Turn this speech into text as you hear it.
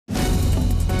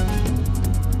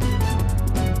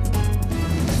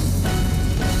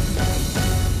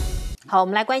好，我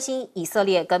们来关心以色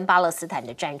列跟巴勒斯坦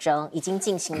的战争，已经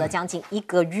进行了将近1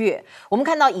个月。我们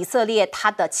看到以色列它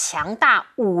的强大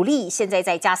武力，现在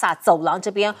在加萨走廊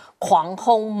这边狂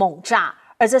轰猛炸，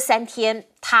而这3天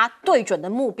它对准的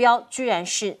目标居然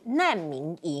是难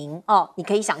民营哦，你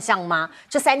可以想象吗？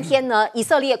这3天呢，以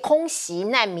色列空袭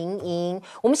难民营。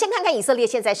我们先看看以色列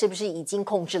现在是不是已经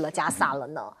控制了加萨了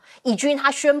呢？以军他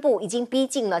宣布已经逼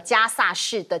近了加萨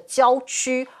市的郊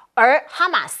区。而哈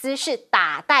马斯是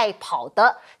打带跑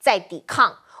的在抵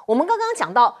抗。我们刚刚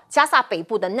讲到加萨北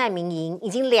部的难民营已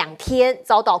经2天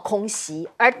遭到空袭，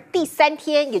而第3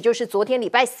天，也就是昨天礼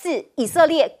拜4，以色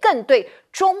列更对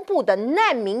中部的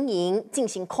难民营进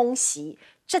行空袭，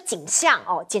这景象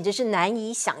简直是难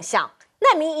以想象。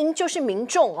难民营就是民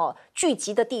众聚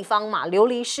集的地方嘛，流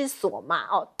离失所嘛，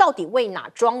到底为哪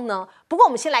桩呢？不过我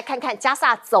们先来看看加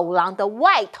萨走廊的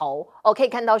外头，可以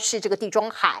看到是这个地中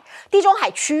海，地中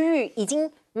海区域已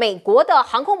经美国的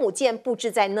航空母舰布置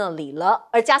在那里了，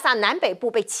而加萨南北部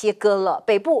被切割了，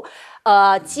北部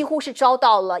几乎是遭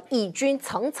到了以军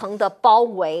层层的包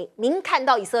围。您看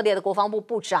到以色列的国防部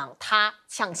部长他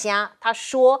呛虾，他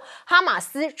说哈马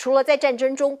斯除了在战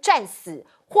争中战死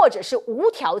或者是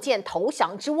无条件投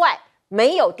降之外，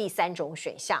没有第3种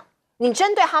选项。你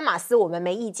针对哈马斯我们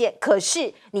没意见，可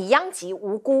是你殃及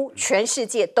无辜，全世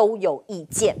界都有意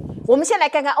见。我们先来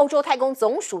看看欧洲太空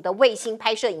总署的卫星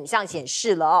拍摄影像显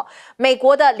示了美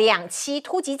国的2栖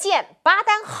突击舰巴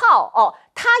丹号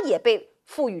它也被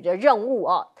赋予的任务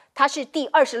它是第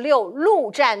26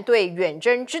陆战队远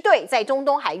征支队在中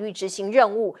东海域执行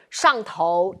任务，上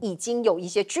头已经有一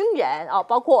些军人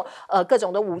包括各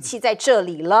种的武器在这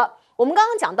里了。我们刚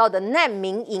刚讲到的难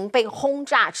民营被轰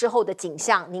炸之后的景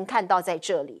象，您看到在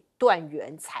这里断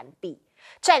垣残壁，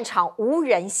战场无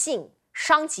人性，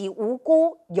伤及无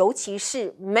辜，尤其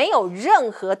是没有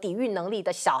任何抵御能力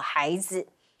的小孩子。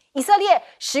以色列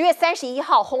10月31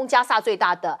号轰加萨最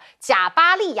大的贾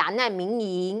巴利亚难民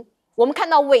营，我们看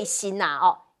到卫星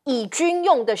以军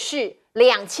用的是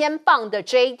2000磅的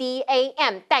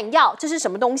JDAM 弹药，这是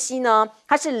什么东西呢？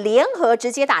它是联合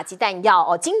直接打击弹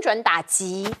药精准打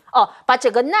击把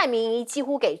整个难民营几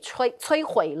乎给摧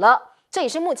毁了。这也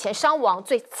是目前伤亡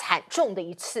最惨重的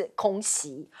一次空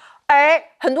袭，而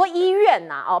很多医院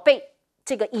被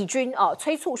这个以军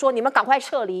催促说你们赶快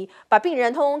撤离，把病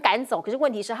人通通赶走。可是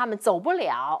问题是他们走不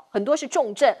了，很多是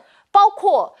重症。包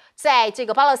括在这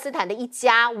个巴勒斯坦的一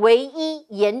家唯一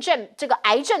严症这个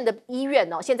癌症的医院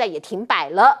现在也停摆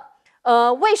了。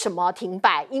为什么停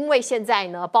摆？因为现在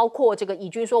呢，包括这个以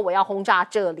军说我要轰炸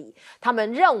这里，他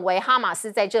们认为哈马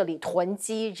斯在这里囤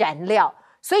积燃料，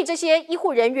所以这些医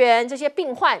护人员、这些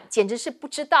病患简直是不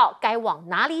知道该往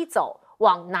哪里走，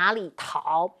往哪里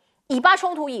逃。以巴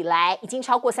冲突以来，已经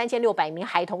超过3600名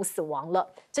孩童死亡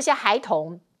了，这些孩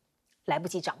童来不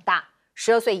及长大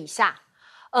，12岁以下。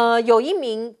有一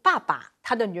名爸爸，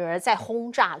他的女儿在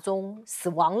轰炸中死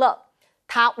亡了，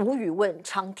他无语问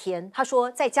苍天，他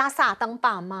说在加萨当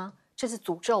爸妈，这是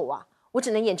诅咒啊，我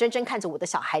只能眼睁睁看着我的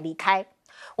小孩离开。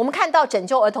我们看到拯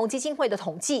救儿童基金会的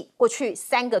统计，过去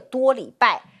3个多礼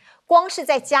拜，光是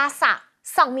在加萨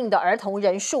丧命的儿童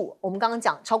人数，我们刚刚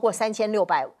讲超过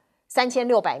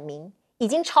3600名，已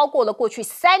经超过了过去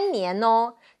3年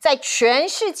在全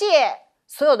世界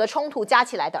所有的冲突加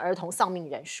起来的儿童丧命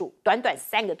人数，短短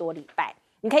3个多礼拜，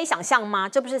你可以想象吗？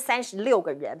这不是36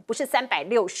个人，不是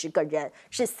360个人，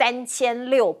是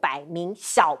3600名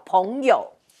小朋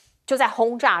友就在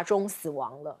轰炸中死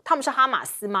亡了。他们是哈马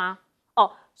斯吗？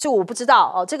这我不知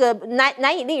道这个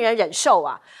难以令人忍受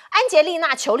啊。安杰丽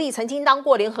娜·裘丽曾经当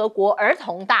过联合国儿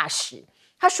童大使，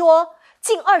她说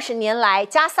近20年来，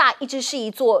加萨一直是一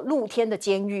座露天的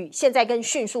监狱，现在更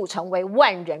迅速成为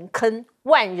万人坑、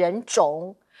万人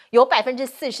冢，有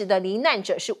40%的罹难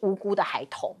者是无辜的孩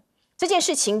童。这件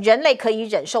事情人类可以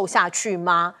忍受下去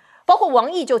吗？包括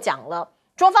王毅就讲了，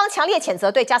中方强烈谴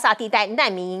责对加萨地带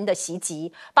难民营的袭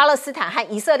击，巴勒斯坦和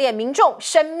以色列民众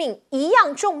生命一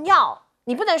样重要。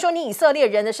你不能说你以色列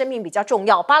人的生命比较重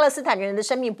要，巴勒斯坦人的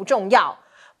生命不重要。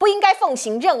不应该奉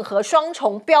行任何双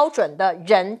重标准的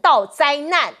人道灾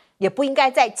难，也不应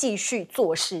该再继续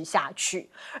做事下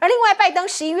去。而另外，拜登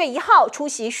11月1号出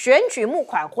席选举募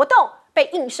款活动，被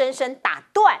硬生生打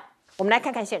断。我们来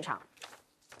看看现场。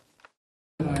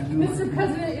Mr.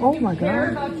 President, if you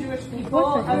care about Jewish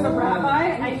people, as a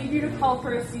rabbi, I need you to call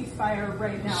for a ceasefire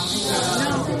right now.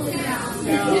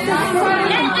 No.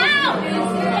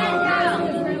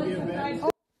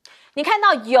 你看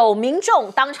到有民众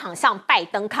当场向拜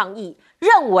登抗议，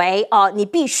认为你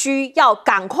必须要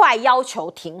赶快要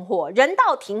求停火，人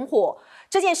道停火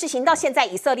这件事情到现在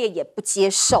以色列也不接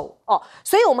受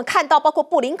所以我们看到包括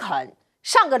布林肯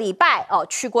上个礼拜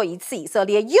去过一次以色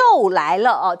列，又来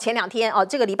了前2天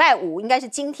这个礼拜5应该是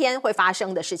今天会发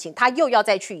生的事情，他又要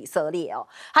再去以色列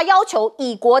他要求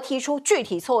以国提出具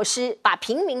体措施，把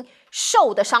平民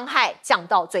受的伤害降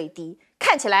到最低。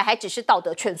看起来还只是道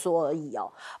德劝说而已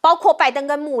包括拜登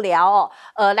跟幕僚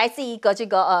来自一个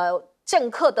政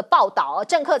客的报道，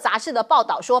政客杂志的报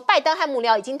道说，拜登和幕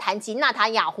僚已经谈及纳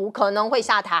坦雅胡可能会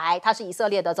下台，他是以色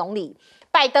列的总理。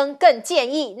拜登更建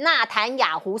议纳坦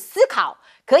雅胡思考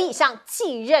可以向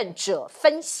继任者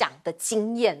分享的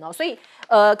经验所以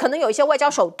可能有一些外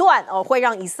交手段会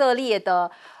让以色列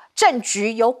的政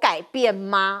局有改变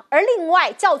吗？而另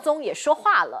外教宗也说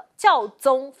话了，教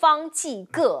宗方济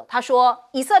各他说，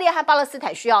以色列和巴勒斯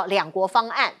坦需要2国方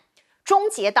案，终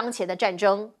结当前的战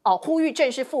争呼吁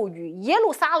正式赋予耶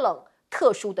路撒冷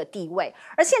特殊的地位。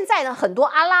而现在呢，很多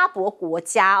阿拉伯国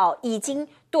家已经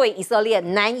对以色列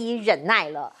难以忍耐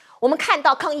了。我们看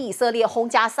到抗议以色列轰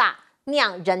加萨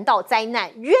酿人道灾难，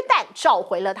约旦召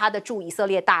回了他的驻以色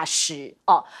列大使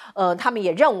他们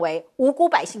也认为无辜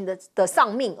百姓的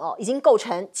丧命已经构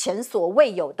成前所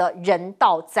未有的人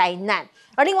道灾难。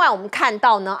而另外我们看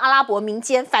到呢，阿拉伯民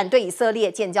间反对以色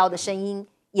列建交的声音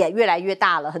也越来越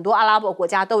大了，很多阿拉伯国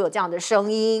家都有这样的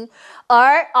声音。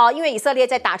而因为以色列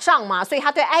在打仗嘛，所以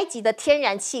他对埃及的天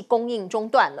然气供应中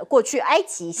断了。过去埃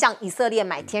及向以色列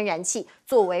买天然气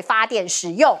作为发电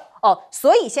使用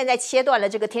所以现在切断了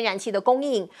这个天然气的供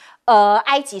应。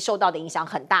埃及受到的影响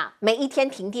很大，每一天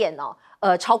停电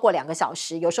超过2个小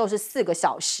时，有时候是4个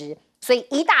小时，所以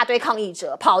一大堆抗议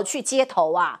者跑去街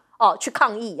头去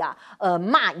抗议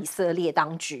骂以色列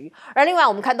当局。而另外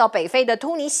我们看到北非的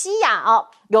突尼西亚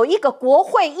有一个国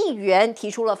会议员提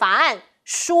出了法案，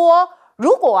说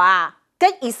如果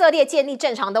跟以色列建立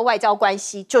正常的外交关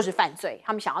系就是犯罪，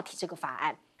他们想要提这个法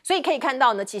案。所以可以看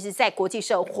到呢，其实在国际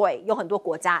社会有很多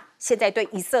国家现在对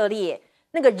以色列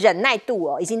那个忍耐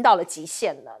度已经到了极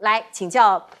限了。来请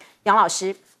教杨老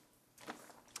师，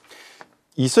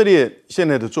以色列现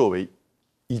在的作为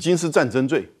已经是战争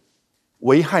罪、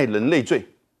危害人类罪，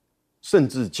甚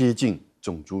至接近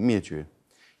种族灭绝。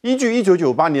依据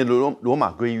1998年的罗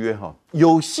马规约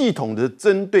有系统的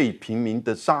针对平民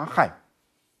的杀害，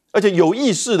而且有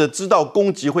意识的知道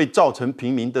攻击会造成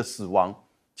平民的死亡，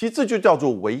其实这就叫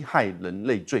做危害人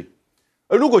类罪。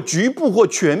而如果局部或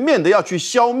全面的要去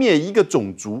消灭一个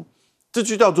种族，这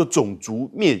就叫做种族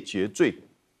灭绝罪。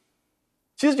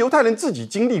其实犹太人自己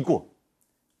经历过，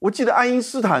我记得爱因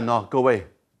斯坦各位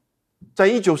在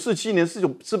1947年、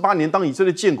1948年当以色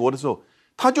列建国的时候，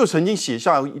他就曾经写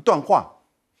下一段话，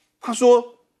他说，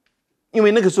因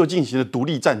为那个时候进行了独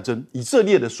立战争，以色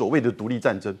列的所谓的独立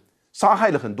战争，杀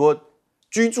害了很多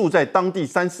居住在当地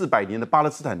300-400年的巴勒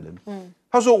斯坦人。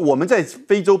他说，我们在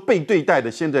非洲被对待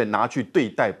的，现在拿去对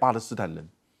待巴勒斯坦人，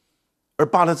而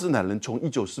巴勒斯坦人从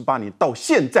1948年到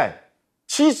现在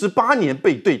78年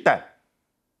被对待，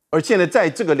而现在在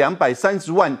这个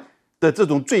230万的这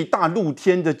种最大露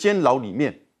天的监牢里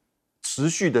面，持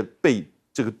续的被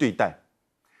这个对待。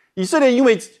以色列因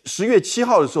为10月7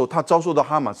号的时候，他遭受到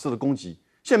哈马斯的攻击，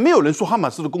现在没有人说哈马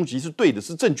斯的攻击是对的，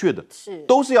是正确的，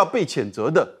都是要被谴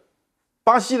责的。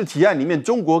巴西的提案里面，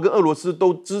中国跟俄罗斯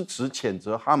都支持谴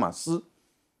责哈马斯。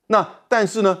但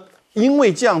是呢，因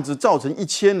为这样子造成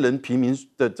1000人平民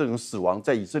的这种死亡，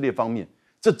在以色列方面，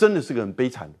这真的是个很悲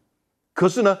惨的。可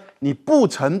是呢，你不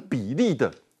成比例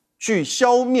的去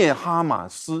消灭哈马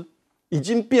斯，已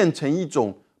经变成一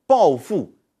种报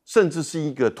复，甚至是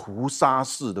一个屠杀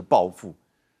式的报复。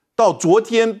到昨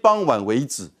天傍晚为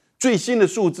止，最新的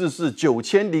数字是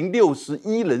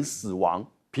9061人死亡，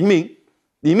平民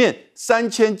里面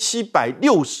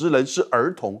3760人是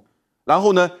儿童，然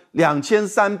后呢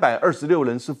2326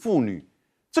人是妇女。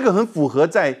这个很符合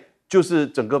在就是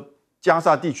整个加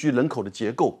沙地区人口的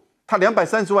结构，它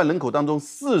230万人口当中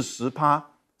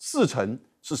40%，4成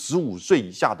是15岁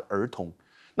以下的儿童。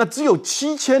那只有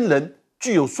7000人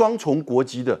具有双重国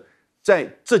籍的，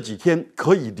在这几天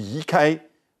可以离开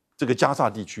这个加沙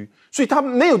地区，所以他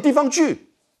们没有地方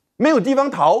去，没有地方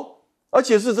逃，而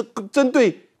且是针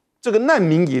对这个难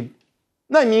民营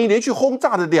连续轰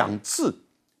炸了2次。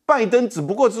拜登只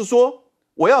不过是说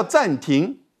我要暂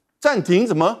停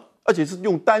什么，而且是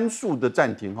用单数的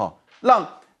暂停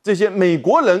让这些美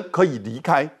国人可以离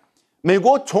开。美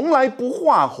国从来不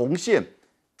画红线，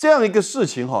这样一个事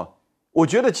情我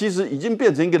觉得其实已经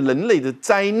变成一个人类的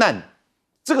灾难。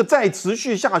这个再持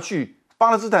续下去，巴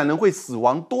勒斯坦人会死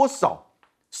亡多少？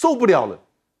受不了了。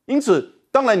因此，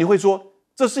当然你会说，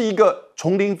这是一个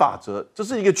丛林法则，这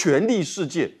是一个权力世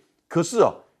界。可是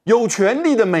有权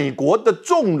力的美国的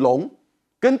纵容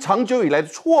跟长久以来的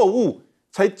错误，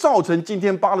才造成今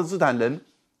天巴勒斯坦人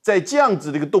在这样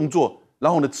子的一个动作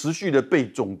然后呢，持续的被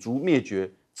种族灭绝，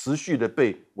持续的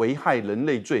被危害人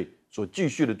类罪所继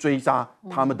续的追杀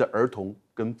他们的儿童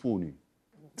跟妇女。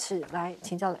是，来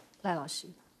请教赖老师。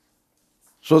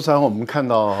说实话，我们看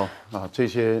到这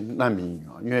些难民营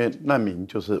因为难民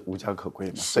就是无家可归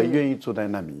嘛，谁愿意住在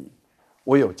难民营？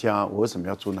我有家，我为什么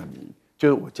要住难民营？就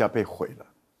是我家被毁了，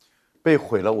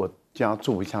我家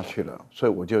住不下去了，所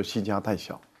以我就惜家带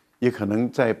小。也可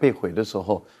能在被毁的时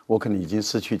候，我可能已经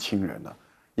失去亲人了，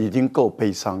已经够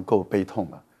悲伤、够悲痛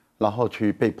了，然后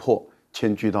去被迫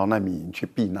迁居到难民营去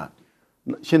避难。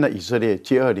现在以色列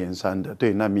接二连三的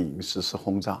对难民营实施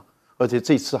轰炸，而且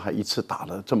这次还一次打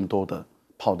了这么多的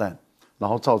炮弹，然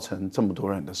后造成这么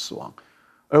多人的死亡。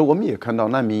而我们也看到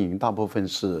难民营大部分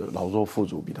是老弱妇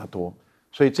孺比较多，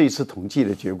所以这一次统计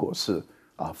的结果是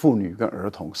妇女跟儿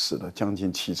童死了将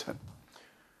近70%。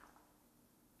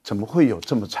怎么会有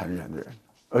这么残忍的人？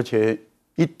而且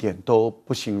一点都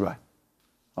不心软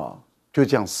就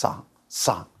这样杀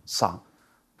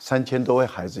，3000多位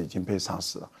孩子已经被杀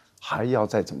死了，还要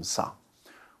再怎么杀？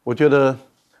我觉得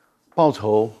报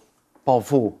仇报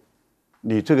复，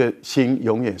你这个心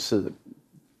永远是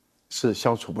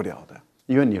消除不了的，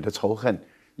因为你的仇恨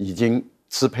已经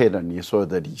支配了你所有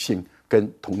的理性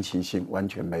跟同情心，完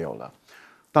全没有了。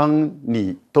当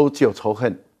你都只有仇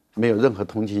恨，没有任何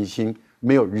同情心，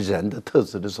没有人的特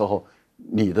质的时候，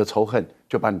你的仇恨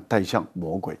就把你带向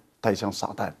魔鬼，带向撒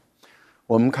旦。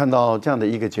我们看到这样的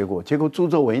一个结果助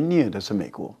纣为虐的是美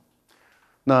国。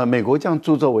那美国这样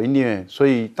助纣为虐，所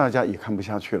以大家也看不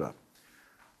下去了。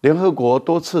联合国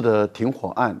多次的停火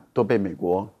案都被美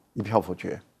国一票否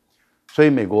决，所以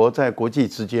美国在国际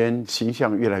之间形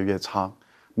象越来越差，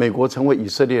美国成为以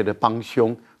色列的帮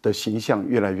凶的形象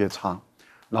越来越差，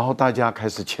然后大家开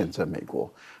始谴责美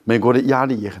国，美国的压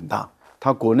力也很大，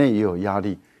他国内也有压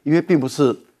力，因为并不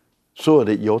是所有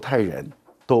的犹太人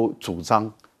都主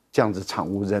张这样子惨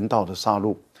无人道的杀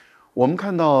戮。我们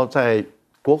看到在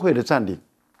国会的占领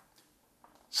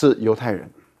是犹太人，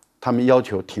他们要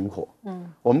求停火。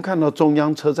我们看到中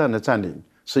央车站的占领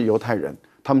是犹太人，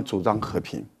他们主张和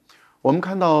平。我们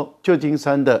看到旧金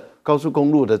山的高速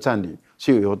公路的占领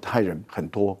是有犹太人很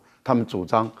多，他们主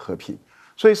张和平。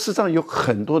所以事实上有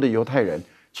很多的犹太人，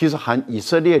其实含以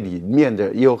色列里面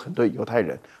的也有很多犹太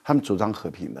人，他们主张和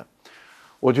平的。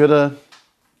我觉得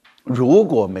如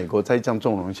果美国再这样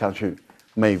纵容下去，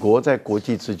美国在国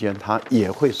际之间它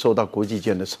也会受到国际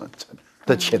间的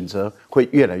谴责，会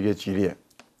越来越激烈。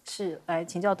是，来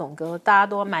请教董哥，大家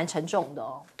都蛮沉重的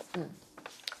哦。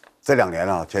这2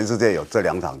年全世界有这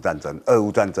2场战争，俄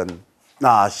乌战争。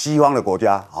那西方的国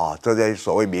家这些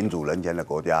所谓民主人权的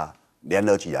国家联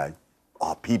合起来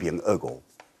批评俄国，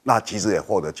那其实也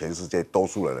获得全世界多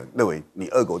数的人认为你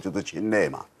俄国就是侵略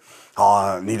嘛，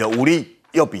你的武力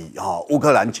又比乌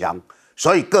克兰强，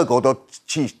所以各国都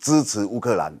去支持乌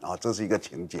克兰这是一个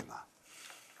情景啊。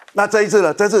那这一次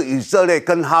呢？这次以色列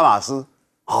跟哈马斯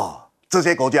这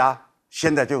些国家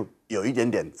现在就有一点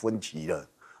点分歧了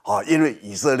因为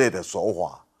以色列的手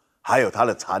法，还有他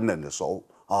的残忍的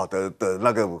的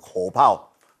那个火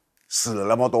炮，死了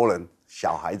那么多人，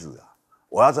小孩子啊！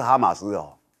我要是哈马斯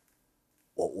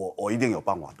我一定有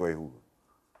办法对付。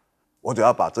我只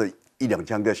要把这1、2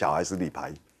枪在小孩子里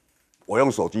排，我用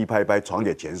手机拍传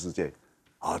给全世界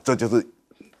这就是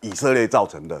以色列造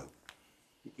成的，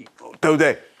对不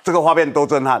对？这个画面多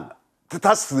震撼！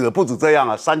他死了不止这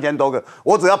样3000多个，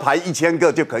我只要排1000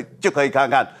个就可以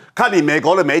看你美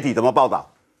国的媒体怎么报道，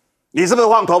你是不是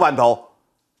放头版头？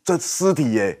这尸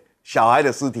体小孩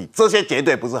的尸体，这些绝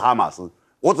对不是哈马斯。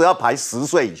我只要排10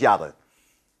岁以下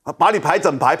的，把你排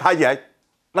整排拍起来，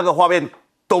那个画面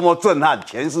多么震撼，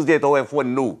全世界都会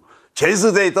愤怒，全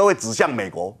世界都会指向美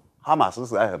国。哈马斯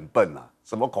实在很笨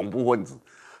什么恐怖分子。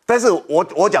但是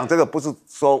我讲这个不是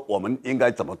说我们应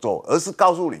该怎么做，而是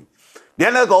告诉你，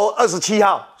联合国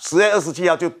10月27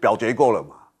号就表决过了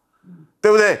嘛，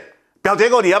对不对？表决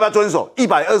过你要不要遵守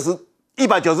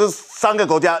？193个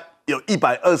国家，有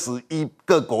121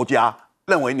个国家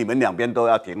认为你们两边都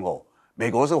要停火，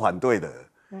美国是反对的。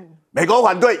美国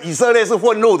反对，以色列是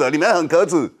愤怒的，你们很可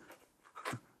耻。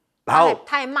然后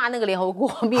他还骂那个联合国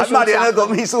秘书长，还骂联合国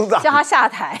秘书长，叫他下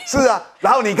台。是啊，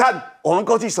然后你看，我们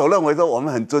过去所认为说我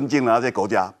们很尊敬的那些国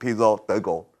家，譬如说德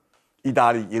国、意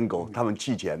大利、英国，他们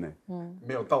弃权呢，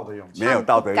没有道德勇气，没有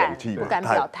道德勇气嘛，不敢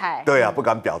表态。对啊，不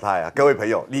敢表态啊。各位朋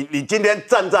友，你今天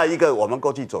站在一个我们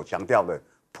过去所强调的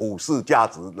普世价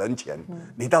值、人权，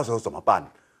你到时候怎么办？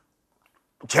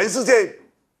全世界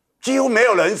几乎没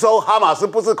有人说哈马斯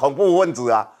不是恐怖分子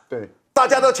啊。对。大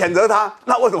家都谴责他，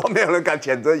那为什么没有人敢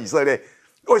谴责以色列？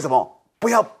为什么不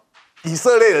要？以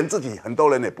色列人自己很多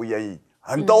人也不愿意，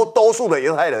多数的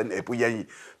犹太人也不愿意，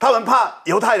他们怕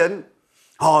犹太人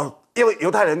因为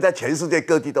犹太人在全世界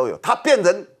各地都有，他变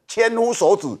成千夫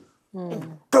所指，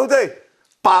对不对？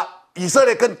把以色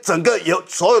列跟整个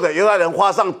所有的犹太人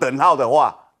画上等号的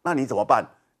话，那你怎么办？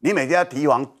你每天要提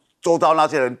防周遭那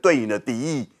些人对你的敌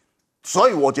意，所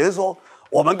以我觉得说，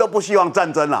我们都不希望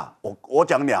战争啦。我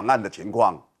讲两岸的情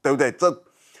况，对不对？这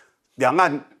两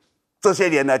岸这些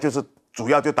年来就是主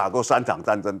要就打过3场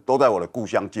战争，都在我的故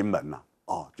乡金门啦。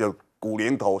就古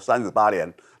宁头38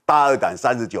年。大二胆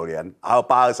39年，还有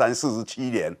823 47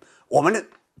年，我们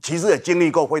其实也经历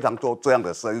过非常多这样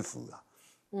的生死啊。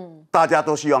大家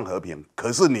都希望和平，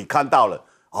可是你看到了，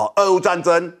俄乌战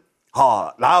争，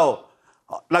然后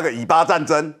那个以巴战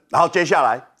争，然后接下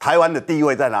来台湾的地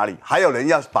位在哪里？还有人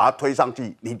要把它推上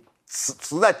去，你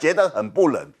实在觉得很不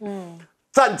忍。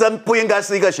战争不应该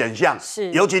是一个选项，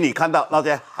尤其你看到那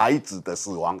些孩子的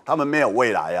死亡，他们没有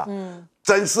未来啊，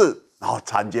真是。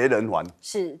惨绝人寰，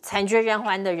是惨绝人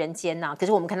寰的人间呐。可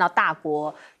是我们看到大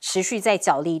国持续在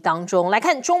角力当中，来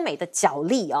看中美的角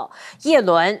力哦。耶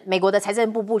伦，美国的财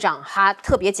政部部长，他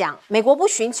特别讲，美国不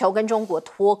寻求跟中国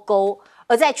脱钩，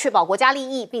而在确保国家利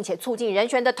益并且促进人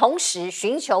权的同时，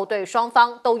寻求对双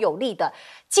方都有利的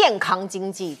健康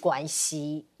经济关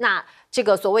系。那这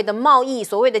个所谓的贸易，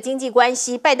所谓的经济关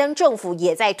系，拜登政府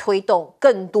也在推动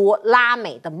更多拉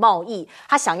美的贸易，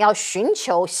他想要寻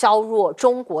求削弱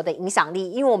中国的影响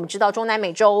力，因为我们知道中南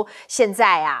美洲现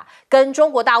在啊跟中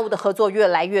国大陆的合作越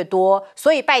来越多，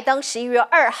所以拜登11月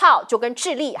2号就跟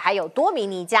智利还有多米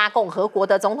尼加共和国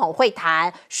的总统会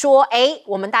谈，说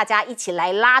我们大家一起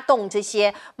来拉动这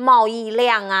些贸易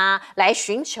量啊，来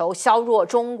寻求削弱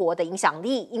中国的影响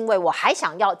力，因为我还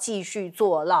想要继续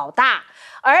做老大。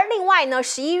而另外呢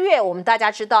，11月我们大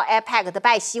家知道 APEC 的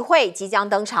拜习会即将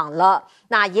登场了，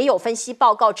那也有分析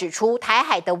报告指出，台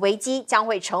海的危机将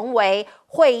会成为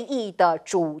会议的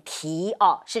主题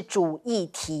是主议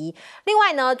题。另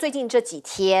外呢，最近这几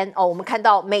天我们看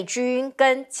到美军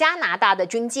跟加拿大的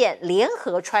军舰联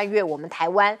合穿越我们台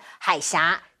湾海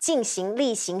峡，进行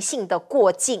例行性的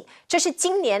过境，这是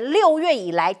今年6月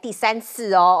以来第3次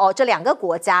这2个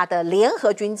国家的联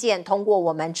合军舰通过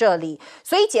我们这里，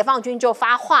所以解放军就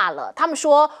发话了，他们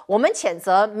说我们谴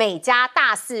责美加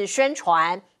大肆宣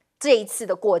传这一次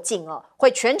的过境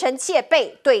会全程戒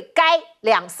备，对该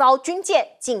2艘军舰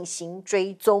进行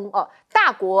追踪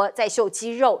大国在秀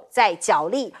肌肉，在角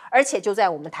力，而且就在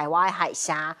我们台湾海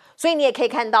峡，所以你也可以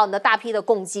看到呢，大批的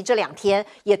共机这2天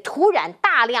也突然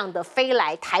大量的飞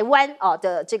来台湾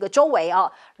的这个周围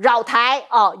扰台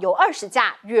有20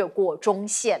架越过中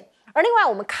线。而另外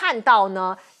我们看到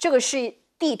呢，这个是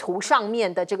地图上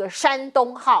面的这个山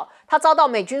东号，它遭到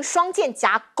美军双舰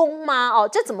夹攻吗？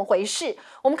这怎么回事？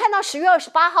我们看到10月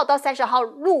28号到30号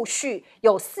陆续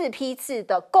有4批次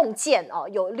的共舰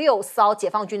有6艘解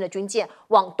放军的军舰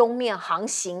往东面航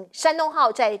行，山东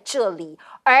号在这里，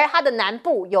而它的南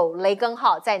部有雷根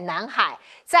号在南海，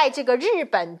在这个日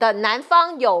本的南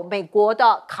方有美国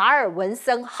的卡尔文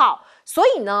森号。所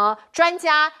以呢，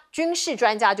军事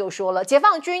专家就说了，解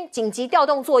放军紧急调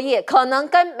动作业可能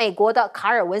跟美国的卡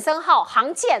尔文森号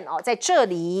航舰在这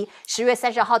里10月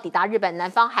30号抵达日本南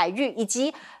方海域，以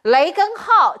及雷根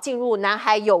号进入南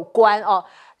海有关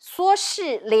说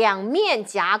是两面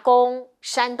夹攻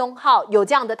山东号，有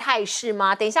这样的态势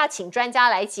吗？等一下请专家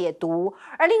来解读。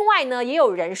而另外呢，也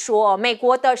有人说美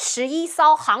国的11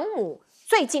艘航母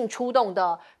最近出动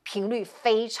的频率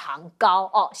非常高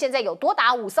现在有多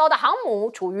达5艘的航母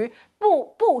处于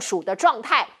部署的状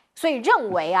态，所以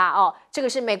认为这个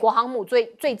是美国航母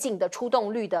最近的出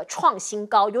动率的创新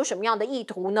高。有什么样的意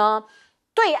图呢？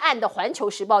对岸的《环球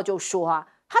时报》就说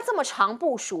它这么长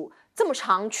部署，这么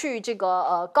长去这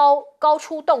个高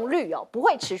出动率不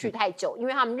会持续太久，因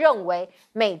为他们认为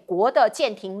美国的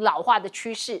舰艇老化的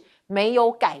趋势没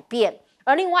有改变。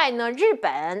而另外呢，日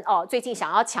本最近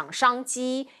想要抢商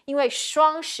机，因为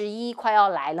双11快要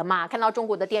来了嘛，看到中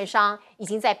国的电商已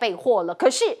经在备货了。可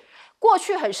是过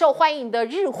去很受欢迎的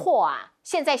日货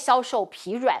现在销售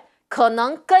疲软，可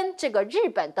能跟这个日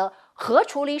本的核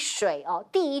处理水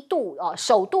第一度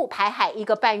首度排海1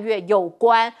个半月有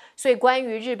关。所以关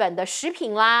于日本的食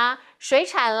品啦、水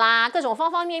产啦，各种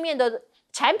方方面面的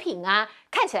产品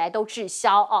看起来都滞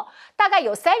销大概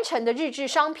有30%的日制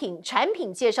商品产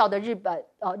品介绍的日本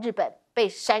被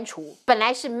删除，本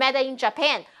来是 Made in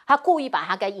Japan， 他故意把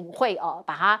它给隐晦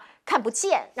把它看不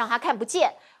见，让它看不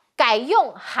见，改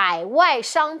用海外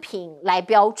商品来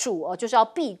标注就是要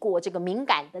避过这个敏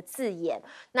感的字眼。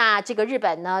那这个日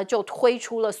本呢，就推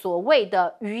出了所谓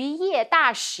的渔业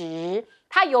大使，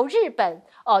它由日本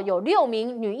有6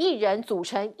名女艺人组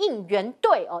成应援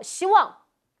队希望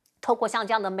透过像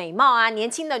这样的美貌啊、年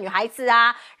轻的女孩子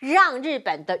啊，让日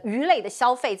本的鱼类的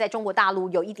消费在中国大陆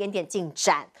有一点点进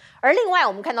展。而另外，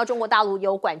我们看到中国大陆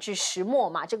有管制石墨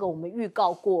嘛，这个我们预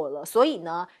告过了，所以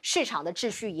呢，市场的秩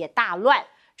序也大乱。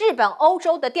日本、欧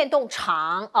洲的电动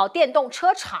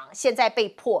车厂现在被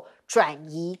迫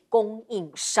转移供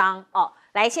应商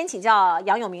来，先请教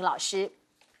杨永明老师。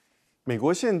美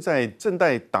国现在正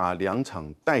在打2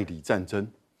场代理战争，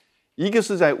一个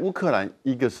是在乌克兰，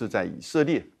一个是在以色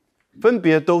列。分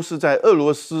别都是在俄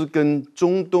罗斯跟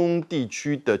中东地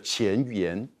区的前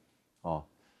沿，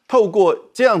透过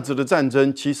这样子的战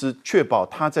争，其实确保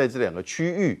它在这2个区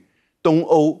域，东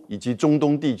欧以及中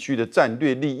东地区的战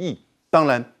略利益。当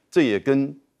然，这也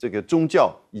跟这个宗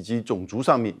教以及种族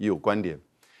上面也有关联。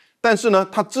但是呢，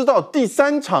他知道第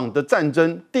3场的战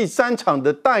争，第3场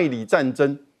的代理战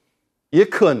争，也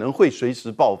可能会随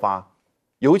时爆发，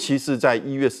尤其是在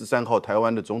1月13号台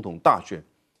湾的总统大选。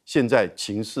现在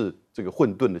情势这个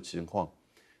混沌的情况，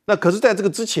那可是在这个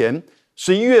之前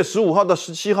，11月15号到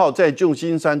17号，在旧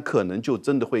金山可能就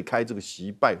真的会开这个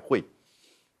习拜会。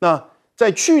那在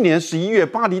去年11月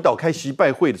巴厘岛开习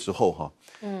拜会的时候，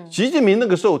习近平那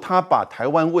个时候他把台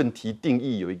湾问题定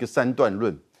义有一个3段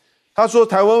论，他说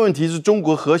台湾问题是中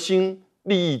国核心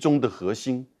利益中的核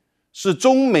心，是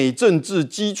中美政治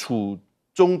基础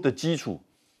中的基础。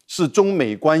是中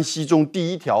美关系中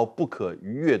第1条不可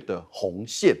逾越的红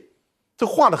线，这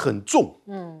画得很重。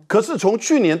可是从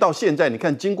去年到现在，你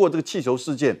看，经过这个气球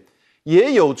事件，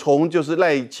也有从就是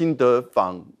赖清德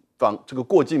访这个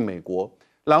过境美国，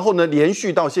然后呢，连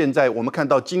续到现在，我们看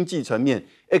到经济层面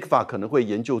 ，ECFA 可能会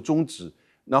研究终止，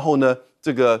然后呢，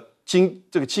这个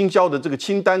倾销的这个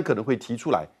清单可能会提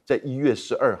出来，在1月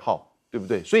12号，对不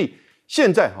对？所以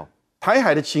现在台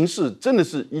海的情势真的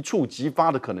是一触即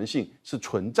发的可能性是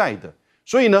存在的，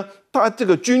所以呢，他这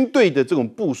个军队的这种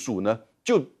部署呢，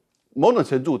就某种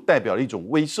程度代表了一种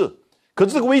威慑。可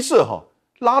是这个威慑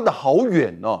拉得好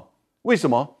远哦，为什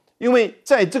么？因为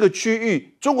在这个区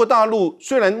域，中国大陆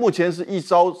虽然目前是1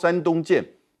艘山东舰，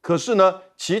可是呢，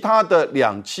其他的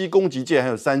2栖攻击舰还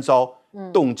有3艘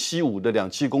动75的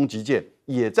2栖攻击舰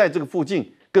也在这个附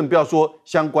近，更不要说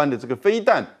相关的这个飞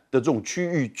弹的这种区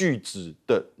域拒止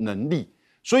的能力。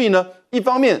所以呢，一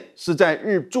方面是在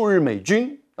驻日美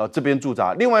军这边驻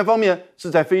扎，另外一方面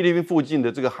是在菲律宾附近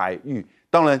的这个海域，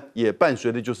当然也伴随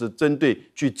的就是针对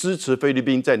去支持菲律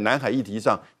宾在南海议题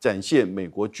上展现美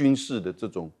国军事的这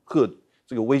种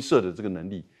这个威慑的这个能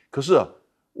力。可是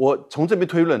我从这边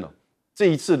推论这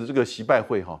一次的这个习拜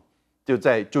会就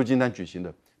在旧金山举行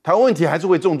的，台湾问题还是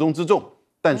会重中之重，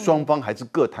但双方还是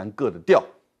各谈各的调。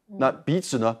那彼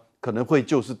此呢，可能会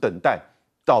就是等待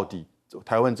到底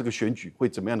台湾这个选举会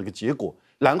怎么样的一个结果，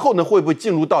然后呢，会不会进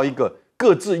入到一个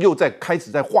各自又开始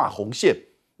在画红线，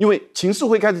因为情势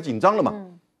会开始紧张了嘛。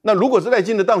那如果是赖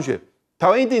清德当选，台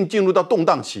湾一定进入到动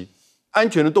荡期，安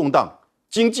全的动荡、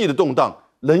经济的动荡、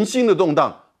人心的动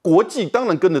荡，国际当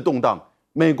然跟着动荡。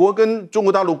美国跟中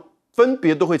国大陆分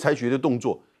别都会采取一些动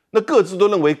作，那各自都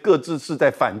认为各自是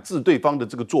在反制对方的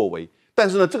这个作为。但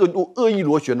是呢，这个恶意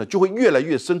螺旋呢就会越来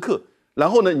越深刻，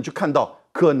然后呢，你就看到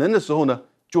可能的时候呢，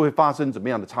就会发生怎么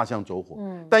样的擦枪走火。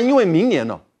但因为明年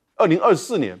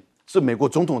2024年是美国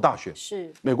总统大选，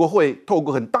是美国会透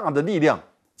过很大的力量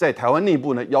在台湾内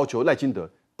部呢，要求赖清德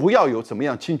不要有怎么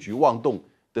样轻举妄动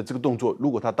的这个动作。如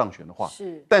果他当选的话，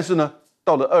但是呢，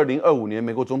到了2025年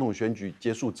美国总统选举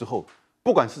结束之后，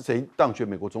不管是谁当选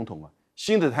美国总统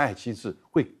新的台海情势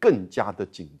会更加的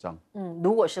紧张。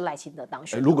如果是赖清德当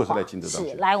选，如果是赖清德当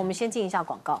选，来，我们先进一下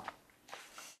广告。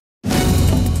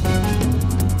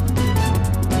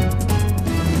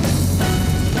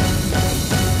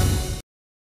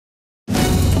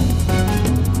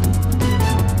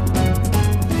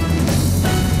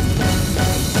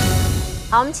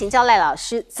好，我们请教赖老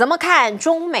师，怎么看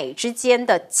中美之间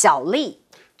的角力？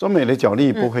中美的角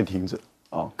力不会停止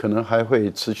可能还会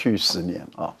持续10年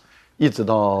一直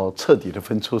到彻底的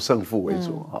分出胜负为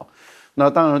主那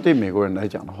当然对美国人来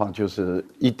讲的话，就是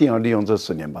一定要利用这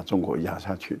10年把中国压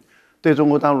下去；对中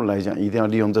国大陆来讲，一定要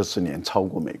利用这10年超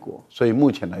过美国。所以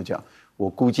目前来讲，我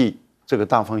估计这个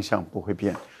大方向不会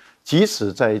变。即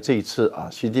使在这一次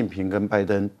习近平跟拜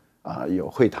登有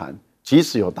会谈，即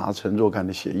使有达成若干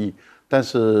的协议，但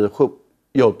是会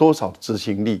有多少执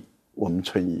行力，我们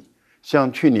存疑。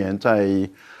像去年在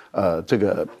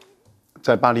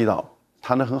在巴厘岛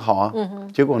谈得很好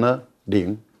结果呢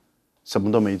0，什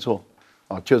么都没做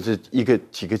就是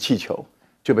几个气球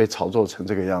就被炒作成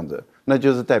这个样子，那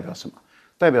就是代表什么？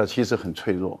代表其实很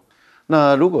脆弱。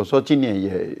那如果说今年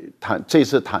也这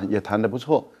次也谈得不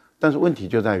错，但是问题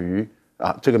就在于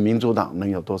这个民主党能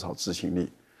有多少执行力？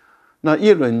那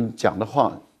耶伦讲的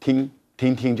话听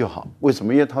听听就好。为什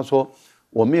么？因为他说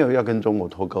我没有要跟中国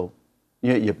脱钩，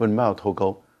因为也不能没有脱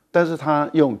钩，但是他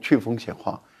用去风险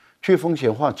化，去风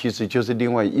险化其实就是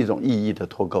另外一种意义的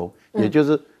脱钩，也就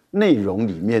是内容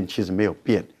里面其实没有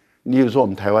变。例如说我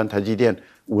们台湾台积电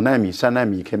5奈米、3奈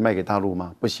米可以卖给大陆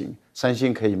吗？不行。三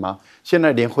星可以吗？现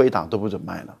在连辉达都不准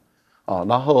卖了。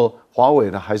然后华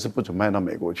为的还是不准卖到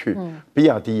美国去，比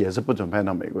亚迪也是不准卖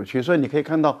到美国去，所以你可以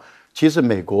看到，其实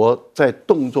美国在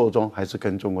动作中还是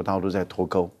跟中国大陆在脱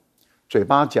钩，嘴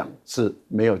巴讲是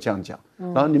没有这样讲，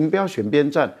然后你们不要选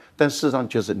边站，但事实上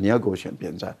就是你要给我选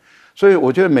边站，所以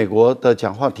我觉得美国的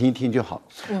讲话听一听就好。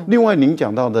另外您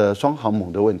讲到的双航母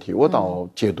的问题，我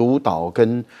解读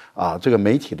跟这个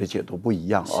媒体的解读不一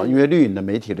样啊，因为绿营的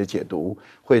媒体的解读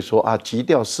会说急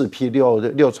调4批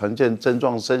6船舰增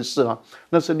壮声势啊，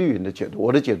那是绿营的解读，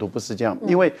我的解读不是这样，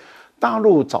因为大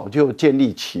陆早就建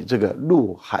立起这个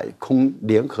陆海空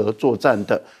联合作战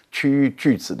的区域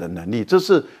拒止的能力，这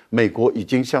是美国已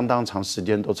经相当长时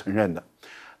间都承认的。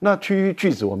那区域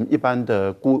拒止，我们一般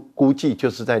的估计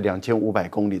就是在2500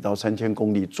公里到3000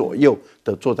公里左右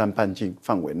的作战半径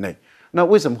范围内。那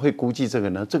为什么会估计这个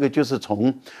呢？这个就是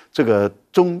从这个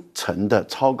中程的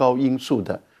超高音速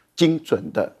的精准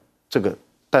的这个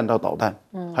弹道导弹，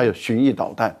还有巡弋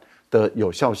导弹的有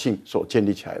效性所建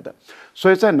立起来的。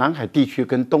所以在南海地区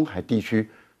跟东海地区，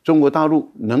中国大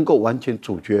陆能够完全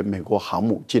阻绝美国航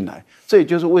母进来，这也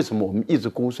就是为什么我们一直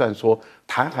估算说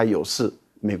台海有事，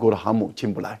美国的航母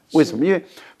进不来。为什么？因为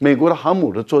美国的航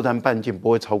母的作战半径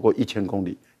不会超过1000公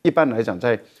里，一般来讲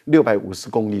在650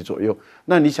公里左右。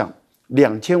那你想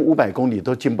，2500公里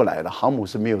都进不来了，航母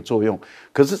是没有作用。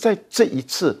可是，在这一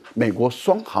次，美国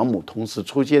双航母同时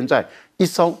出现在一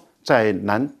艘在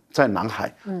南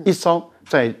海，一艘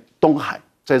在东海，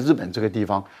在日本这个地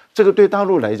方，这个对大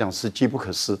陆来讲是机不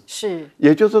可失。是，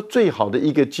也就是说，最好的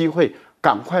一个机会，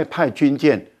赶快派军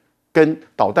舰跟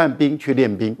导弹兵去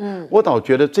练兵。我倒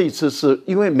觉得这一次是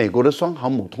因为美国的双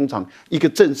航母通常一个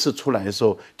正式出来的时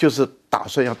候，就是打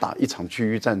算要打一场区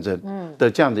域战争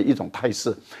的这样的一种态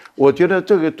势。我觉得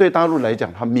这个对大陆来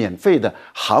讲，它免费的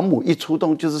航母一出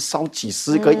动就是烧几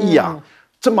十个亿啊，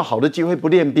这么好的机会不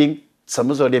练兵，什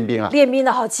么时候练兵啊？练兵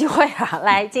的好机会啊！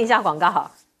来进一下广告。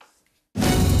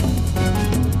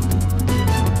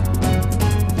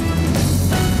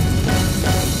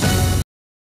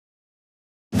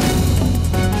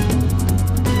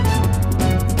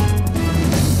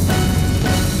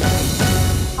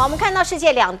好，我们看到世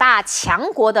界2大强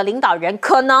国的领导人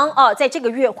可能在这个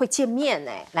月会见面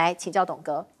呢。来请教董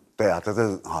哥。对啊，这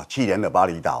是去年的巴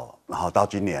厘岛，然后到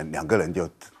今年2个人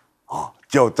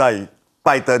就在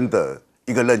拜登的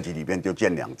一个任期里面就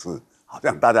见2次，好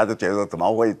像大家就觉得说怎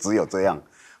么会只有这样？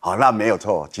好，那没有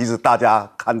错，其实大家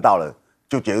看到了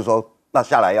就觉得说那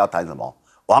下来要谈什么？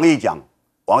王毅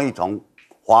从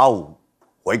华府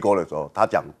回国的时候，他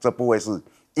讲这不会是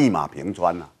一马平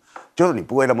川啊。就是你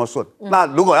不会那么顺。那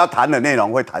如果要谈的内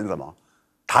容会谈什么？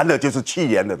谈的就是去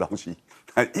年的东西，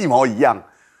一模一样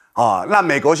啊。那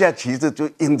美国现在其实就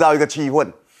营造一个气氛，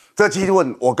这气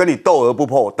氛我跟你斗而不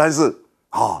破，但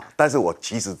是我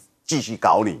其实继续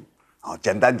搞你啊。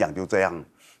简单讲就这样。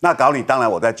那搞你，当然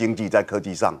我在经济在科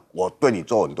技上，我对你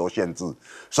做很多限制。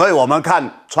所以我们看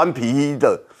穿皮衣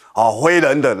的灰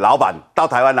人的老板到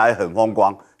台湾来很风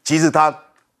光，其实他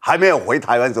还没有回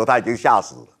台湾的时候，他已经吓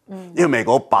死了。因为美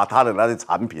国把他的那些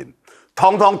产品，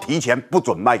通通提前不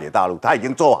准卖给大陆，他已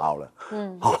经做好了。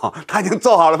他已经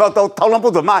做好了，都通通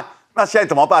不准卖。那现在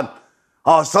怎么办？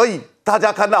所以大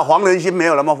家看到黄仁勋没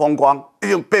有那么风光，因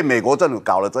为被美国政府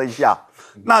搞了这一下。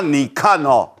那你看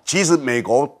其实美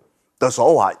国的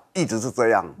手法一直是这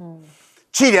样。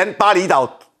去年巴厘岛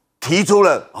提出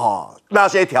了那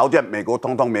些条件，美国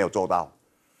通通没有做到。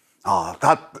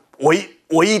他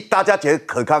唯一大家觉得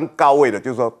可堪高位的，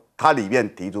就是说。他里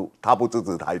面提出他不支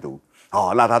持台独，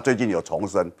那他最近有重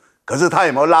申，可是他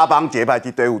有没有拉帮结派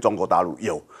去对付中国大陆？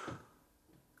有，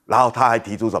然后他还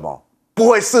提出什么？不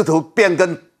会试图变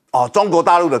更中国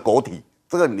大陆的国体，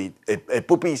这个你也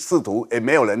不必试图，也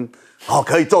没有人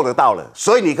可以做得到了。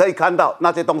所以你可以看到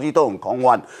那些东西都很空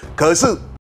幻，可是。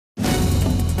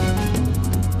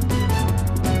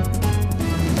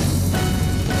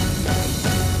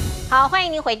好，欢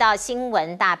迎您回到新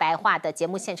闻大白话的节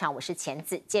目现场，我是钱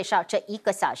子，介绍这1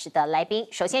个小时的来宾。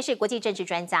首先是国际政治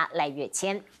专家赖岳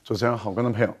谦，主持人好，观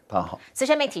众朋友大家好；资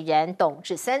深媒体人董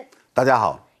志森，大家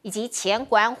好；以及前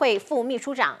国安会副秘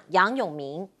书长杨永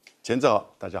明。钱子好，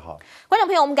大家好。观众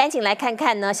朋友，我们赶紧来看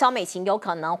看呢，萧美琴有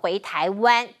可能回台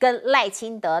湾跟赖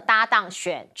清德搭档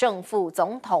选正副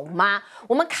总统吗？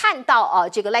我们看到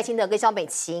这个赖清德跟萧美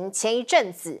琴前一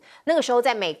阵子那个时候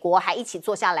在美国还一起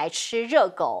坐下来吃热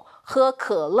狗。喝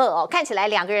可乐哦，看起来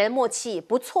两个人默契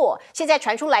不错。现在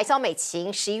传出来，萧美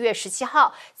琴11月17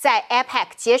号在 APEC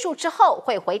结束之后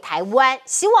会回台湾，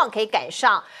希望可以赶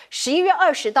上11月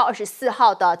20到24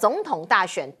号的总统大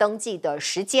选登记的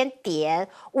时间点。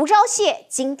吴钊燮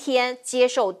今天接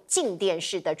受镜电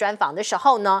视的专访的时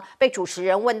候呢，被主持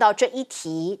人问到这一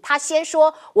题，他先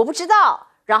说我不知道，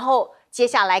然后接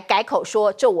下来改口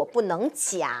说这我不能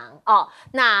讲哦。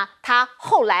那他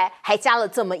后来还加了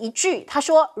这么一句，他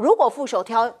说如果副手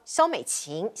挑萧美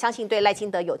琴，相信对赖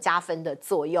清德有加分的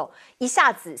作用。一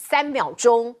下子3秒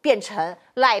钟变成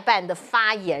赖办的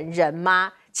发言人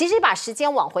吗？其实把时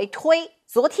间往回推，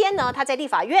昨天呢他在立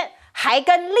法院还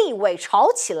跟立委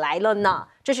吵起来了呢。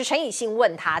这是陈以信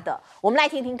问他的，我们来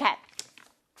听听看。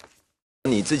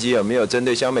你自己有没有针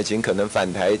对萧美琴可能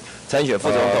返台参选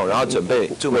副总统，然后准备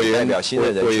驻美代表新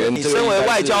任人选？你身为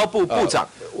外交部部长，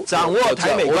掌握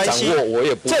台美关系，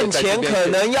政前可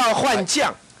能要换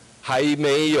将，还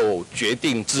没有决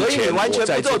定之前，所以你完全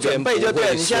不做准备就对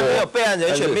了。你现在没有备案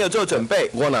人选，没有做准备。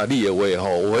我哪里也我也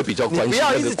我会比较关心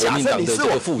那个国民党的这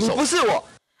个副手，你不是我。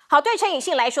好，对陈以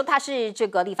信来说，他是这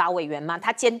个立法委员嘛，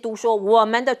他监督说我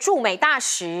们的驻美大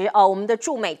使，我们的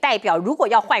驻美代表如果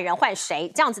要换人换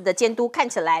谁，这样子的监督看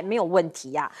起来没有问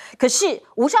题啊。可是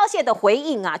吴钊燮的回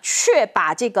应啊，却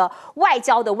把这个外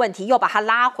交的问题又把它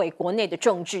拉回国内的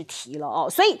政治题了哦。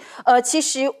所以其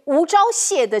实吴钊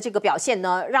燮的这个表现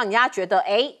呢，让人家觉得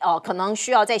可能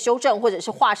需要再修正，或者是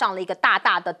画上了一个大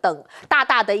大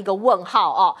的一个问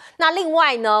号哦。那另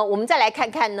外呢，我们再来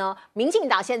看看呢，民进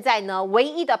党现在呢唯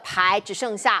一的牌只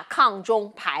剩下抗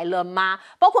中牌了吗？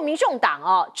包括民众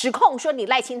党指控说你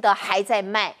赖清德还在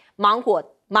卖芒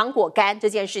果干这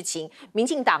件事情，民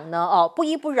进党呢不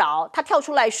依不饶，他跳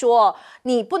出来说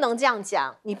你不能这样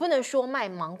讲，你不能说卖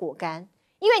芒果干，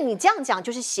因为你这样讲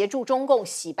就是协助中共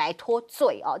洗白脱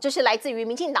罪哦。这是来自于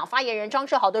民进党发言人张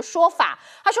志豪的说法。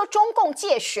他说中共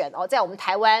借选在我们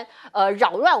台湾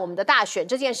扰乱我们的大选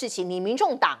这件事情，你民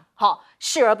众党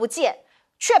视而不见，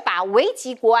却把危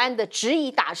及国安的质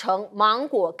疑打成芒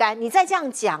果干，你再这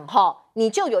样讲你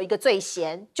就有一个罪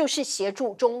嫌，就是协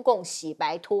助中共洗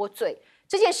白脱罪。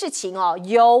这件事情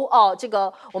由这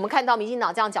个我们看到民进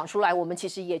党这样讲出来，我们其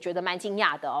实也觉得蛮惊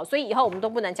讶的所以以后我们都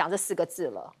不能讲这4个字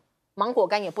了，芒果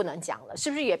干也不能讲了，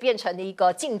是不是也变成了一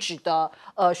个禁止的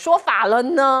说法了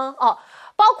呢？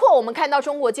包括我们看到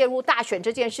中国介入大选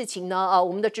这件事情呢，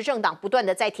我们的执政党不断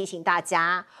的在提醒大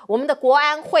家，我们的国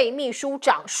安会秘书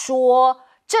长说，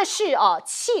这是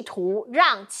企图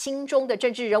让亲中的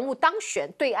政治人物当选，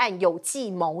对岸有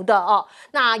计谋的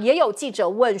那也有记者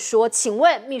问说，请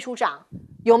问秘书长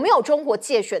有没有中国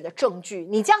介选的证据？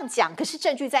你这样讲，可是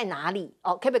证据在哪里？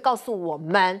可不可以告诉我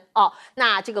们？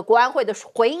那这个国安会的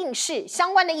回应是，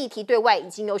相关的议题对外已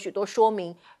经有许多说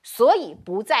明，所以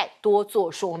不再多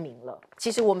做说明了。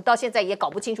其实我们到现在也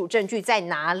搞不清楚证据在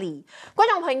哪里。观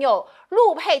众朋友，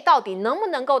陆配到底能不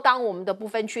能够当我们的不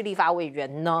分区立法委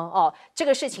员呢？这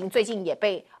个事情最近也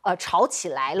被吵起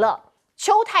来了。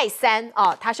邱泰三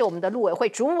他是我们的陆委会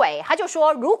主委，他就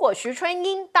说，如果徐春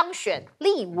英当选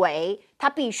立委，他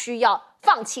必须要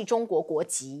放弃中国国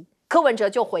籍。柯文哲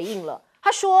就回应了，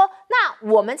他说，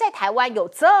那我们在台湾有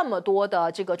这么多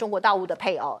的这个中国大陆的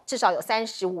配偶，至少有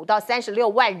35到36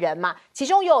万人嘛，其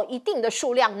中有一定的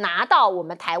数量拿到我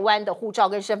们台湾的护照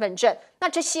跟身份证，那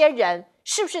这些人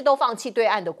是不是都放弃对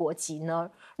岸的国籍呢？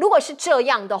如果是这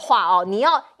样的话你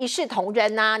要一视同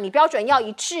仁啊，你标准要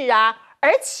一致啊，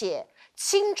而且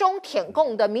亲中舔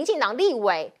共的民进党立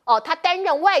委他担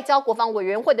任外交国防委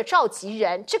员会的召集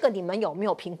人，这个你们有没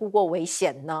有评估过危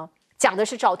险呢？讲的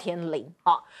是赵天麟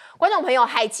观众朋友，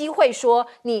海基会说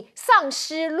你丧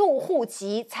失陆户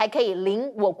籍才可以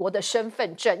领我国的身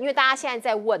份证，因为大家现在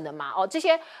在问了嘛这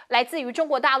些来自于中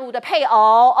国大陆的配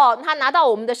偶他拿到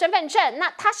我们的身份证，那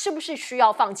他是不是需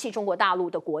要放弃中国大陆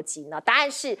的国籍呢？答案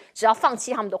是只要放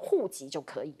弃他们的户籍就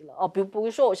可以了比如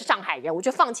说我是上海人，我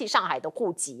就放弃上海的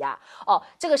户籍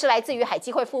这个是来自于海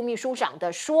基会副秘书长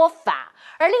的说法。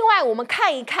而另外我们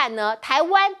看一看呢，台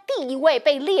湾第一位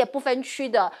被列不分区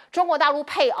的中国大陆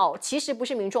配偶其实不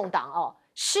是民众党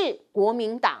是国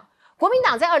民党。国民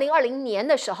党在2020年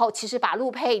的时候，其实把陆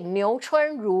配牛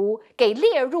春如给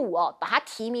列入把他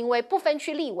提名为不分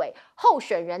区立委候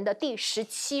选人的第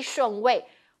17顺位。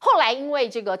后来因为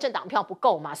这个政党票不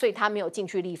够嘛，所以他没有进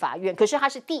去立法院。可是他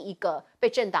是第一个被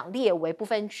政党列为不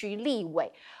分区立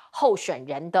委候选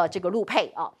人的这个陆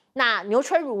配那牛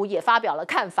春如也发表了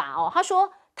看法他说，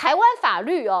台湾法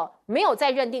律没有在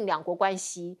认定两国关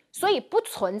系，所以不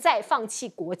存在放弃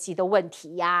国籍的问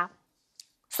题呀。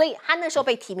所以他那时候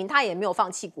被提名，他也没有放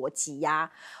弃国籍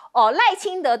呀。赖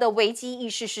清德的危机意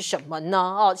识是什么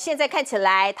呢？现在看起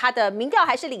来他的民调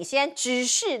还是领先，只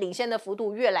是领先的幅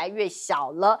度越来越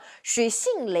小了。许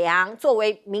信良作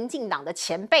为民进党的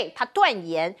前辈，他断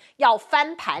言要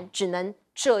翻盘，只能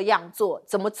这样做。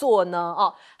怎么做呢？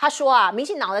他说啊，民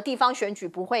进党的地方选举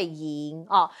不会赢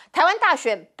台湾大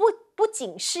选不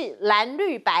仅是蓝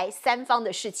绿白三方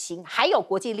的事情，还有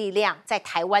国际力量在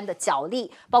台湾的角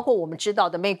力，包括我们知道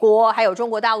的美国，还有中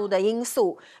国大陆的因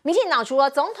素。民进党除了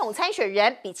总统参选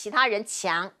人比其他人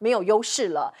强，没有优势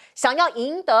了，想要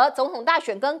赢得总统大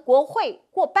选跟国会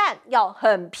过半，要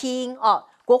很拼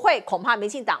国会恐怕民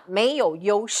进党没有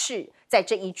优势。在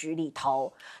这一局里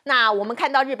头，那我们看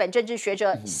到日本政治学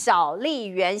者小笠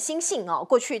原欣幸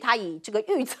过去他以这个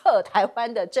预测台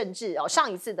湾的政治上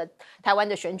一次的台湾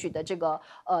的选举的这个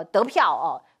得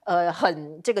票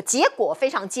很这个结果非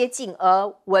常接近而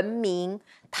闻名。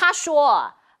他说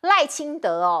赖清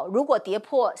德如果跌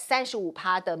破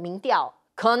35%的民调，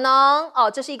可能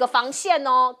这是一个防线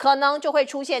可能就会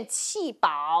出现弃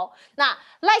保。那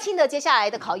赖清德接下来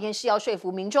的考验是要说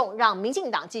服民众，让民进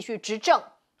党继续执政。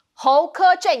侯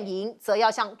柯阵营则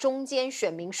要向中间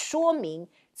选民说明，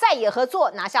在野合作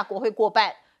拿下国会过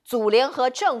半，组联合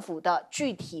政府的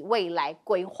具体未来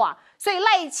规划。所以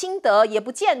赖清德也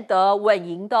不见得稳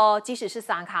赢的即使是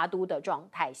萨卡都的状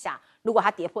态下，如果他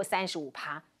跌破35%，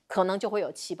可能就会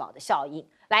有弃保的效应。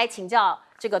来请教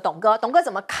这个董哥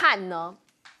怎么看呢？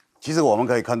其实我们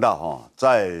可以看到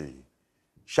在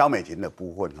萧美琴的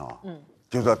部分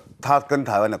就是说他跟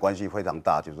台湾的关系非常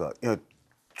大，就是说因为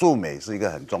驻美是一个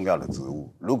很重要的职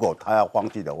务，如果他要放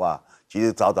弃的话，其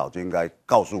实早就应该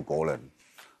告诉国人，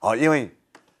因为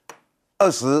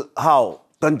20号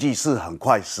登记是很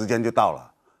快，时间就到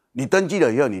了。你登记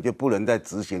了以后，你就不能再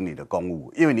执行你的公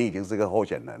务，因为你已经是个候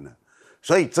选人了。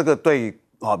所以这个对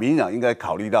民进党应该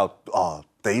考虑到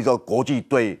等于说国际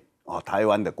对台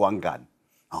湾的观感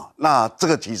那这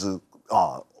个其实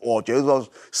我觉得说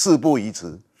事不宜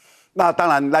迟。那当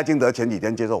然，赖清德前几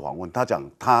天接受访问，他讲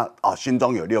他心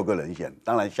中有6个人选，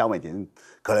当然萧美琴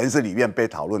可能是里面被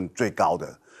讨论最高的，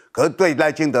可是对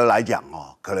赖清德来讲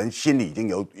可能心里已经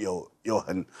有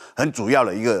很主要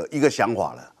的一个想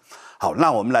法了。好，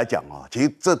那我们来讲其实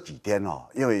这几天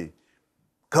因为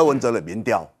柯文哲的民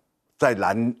调在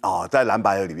蓝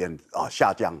白河里面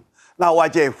下降，那外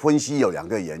界分析有2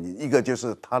个原因，一个就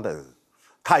是他的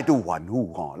态度反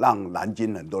复让蓝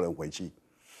军很多人回去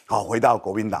回到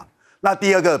国民党。那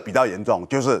第二个比较严重，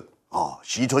就是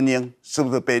徐春英是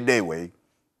不是被列为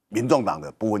民众党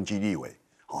的不分区立委？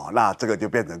那这个就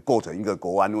变成构成一个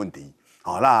国安问题。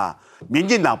那民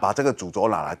进党把这个主轴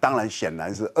拿来，当然显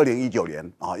然是2019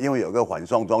年因为有个反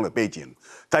送中的背景，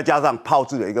再加上炮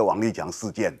制了一个王立强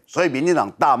事件，所以民进党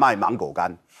大卖芒果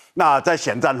干。那在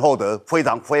选战获得非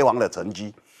常辉煌的成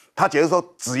绩，他觉得说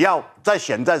只要在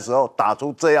选战时候打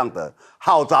出这样的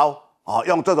号召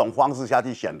用这种方式下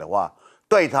去选的话，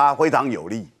对他非常有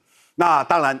利。那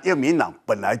当然，因为民进党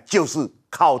本来就是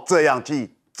靠这样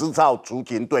去制造族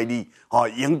群对立，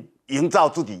营造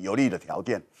自己有利的条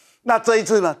件。那这一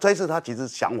次呢？这一次他其实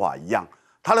想法一样，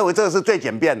他认为这个是最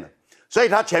简便的，所以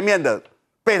他前面的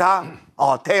被他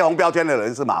贴红标签的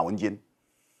人是马文君，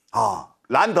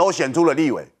南投选出了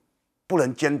立委，不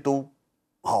能监督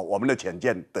我们的潜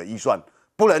舰的预算，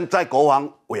不能在国防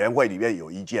委员会里面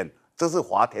有意见，这是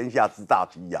滑天下之大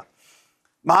稽呀。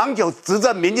马英九执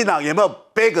政，民进党有没有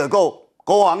背给过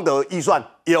国防的预算？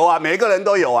有啊，每个人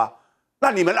都有啊。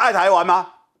那你们爱台湾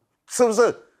吗？是不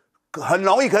是很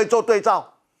容易可以做对照？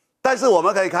但是我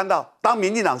们可以看到，当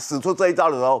民进党使出这一招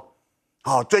的时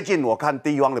候，最近我看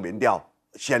地方的民调，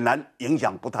显然影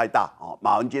响不太大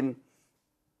马文君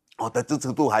的支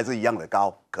持度还是一样的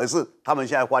高。可是他们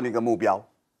现在换一个目标，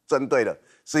针对的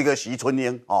是一个徐春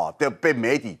英被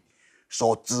媒体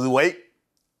所指为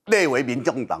列为民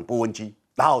众党不分区。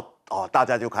然后大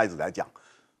家就开始来讲，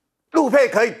陆配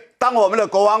可以当我们的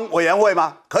国防委员会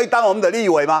吗？可以当我们的立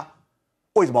委吗？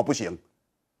为什么不行？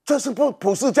这是不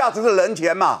普世价值的人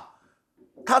权嘛？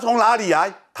他从哪里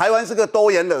来？台湾是个多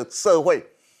元的社会，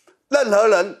任何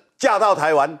人嫁到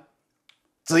台湾，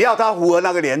只要他符合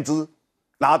那个年资，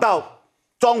拿到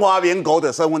中华民国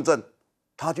的身份证，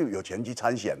他就有权去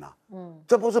参选啦。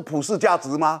这不是普世价值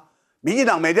吗？民进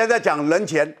党每天在讲人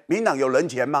权，民进党有人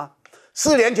权吗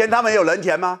？4年前他们有人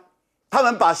权吗？他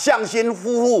们把向心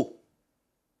夫妇，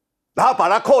然后把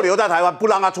他扣留在台湾，不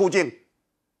让他出境，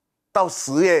到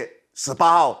10月18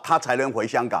号他才能回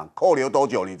香港。扣留多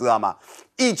久你知道吗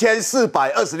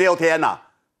？1426天啊！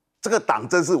这个党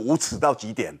真是无耻到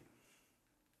极点。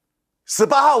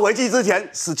18号回去之前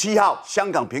，17号香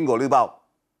港《苹果日报》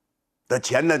的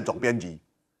前任总编辑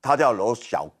他叫罗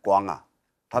小光啊，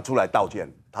他出来道歉，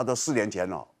他说4年前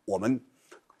哦，我们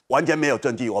完全没有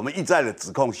证据，我们一再的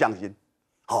指控向心，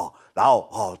然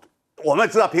后我们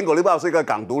知道《苹果日报》是一个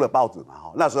港独的报纸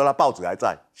嘛，那时候他报纸还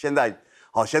在，现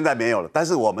在没有了，但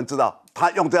是我们知道他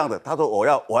用这样的，他说我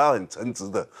要很诚实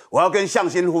的，我要跟向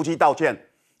心夫妻道歉，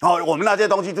我们那些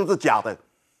东西就是假的，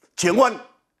请问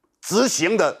执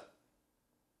行的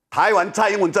台湾蔡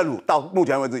英文政府到目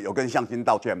前为止有跟向心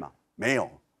道歉吗？没有。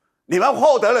你们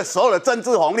获得了所有的政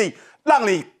治红利，让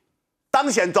你当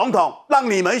选总统，让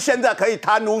你们现在可以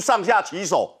贪污上下其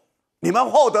手，你们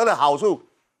获得的好处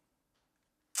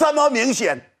这么明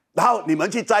显，然后你们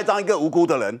去栽赃一个无辜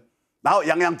的人，然后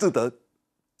洋洋自得，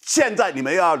现在你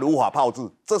们又要如法炮制，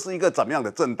这是一个怎么样的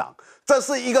政党？这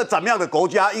是一个怎么样的国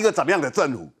家？一个怎么样的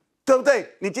政府？对不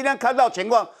对？你今天看到情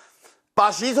况，把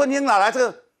习春英拿来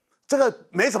这个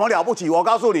没什么了不起。我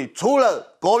告诉你，除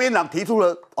了国民党提出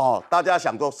了大家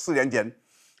想说4年前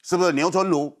是不是牛春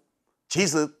如？其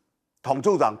实统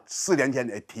处长4年前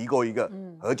也提过一个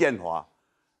何建华。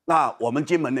那我们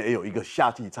金门也有一个下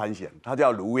去参选，他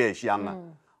叫卢月香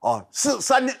啊。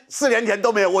4年前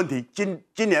都没有问题，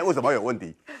今年为什么有问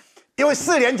题？因为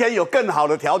4年前有更好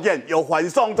的条件，有反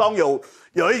送中，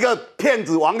有一个骗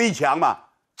子王立强嘛，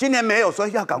今年没有，所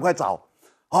以要赶快找。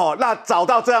那找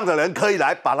到这样的人可以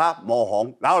来把他抹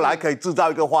红，然后来可以制造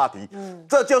一个话题，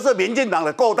这就是民进党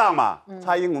的勾当嘛。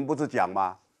蔡英文不是讲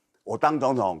吗？我当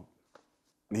总统，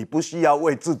你不需要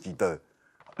为自己的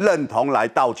认同来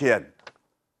道歉。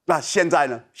那现在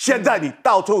呢？现在你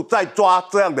到处在抓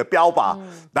这样的标靶，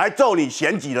来做你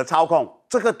选举的操控，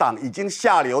这个党已经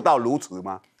下流到如此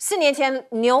吗？4年前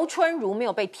牛春如没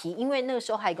有被提，因为那个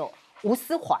时候还有个吴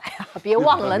思怀啊，别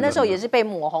忘了那时候也是被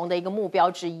抹红的一个目标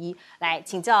之一。来，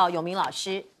请教永明老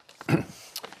师。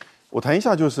我谈一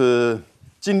下，就是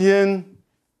今天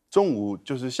中午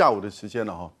就是下午的时间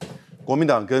了哈，国民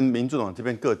党跟民主党这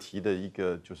边各提的一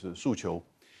个就是诉求。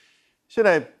现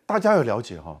在大家要了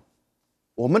解哈，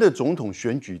我们的总统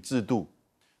选举制度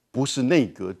不是内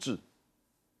阁制，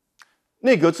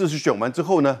内阁制是选完之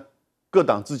后呢，各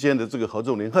党之间的这个合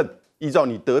纵连横，依照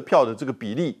你得票的这个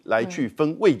比例来去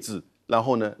分位置。然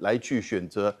后呢，来去选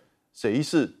择谁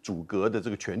是主阁的这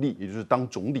个权利，也就是当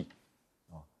总理。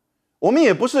我们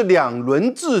也不是2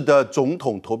轮制的总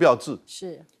统投票制，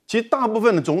是。其实大部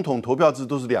分的总统投票制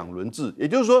都是2轮制，也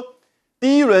就是说，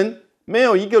第1轮没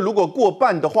有一个如果过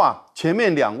半的话，前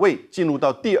面2位进入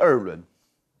到第2轮，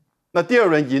那第2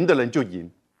轮赢的人就赢。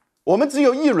我们只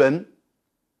有1轮，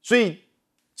所以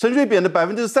陈水扁的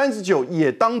39%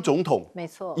也当总统，没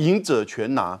错，赢者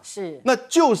全拿。是，那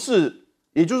就是。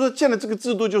也就是说，现在这个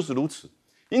制度就是如此。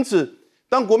因此，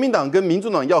当国民党跟民主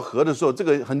党要合的时候，这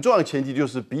个很重要的前提就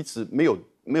是彼此没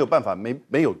有办法，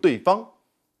没有对方，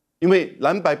因为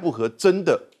蓝白不合，真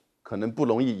的可能不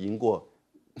容易赢过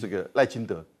这个赖清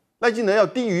德。赖清德要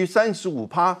低于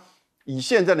35%，以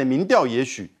现在的民调也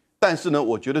许，但是呢，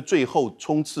我觉得最后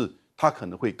冲刺他可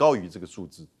能会高于这个数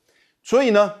字。所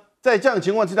以呢，在这样的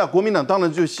情况之下，国民党当然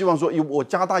就希望说，我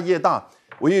家大业大，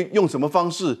我用什么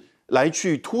方式来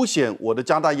去凸显我的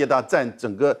家大业大，占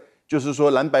整个就是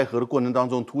说蓝白合的过程当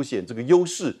中凸显这个优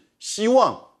势，希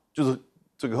望就是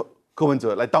这个柯文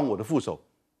哲来当我的副手，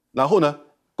然后呢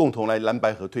共同来蓝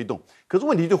白合推动。可是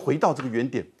问题就回到这个原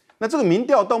点，那这个民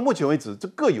调到目前为止这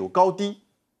各有高低。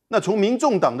那从民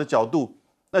众党的角度，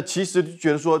那其实就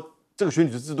觉得说这个选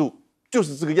举制度就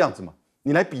是这个样子嘛，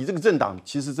你来比这个政党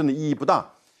其实真的意义不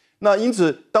大。那因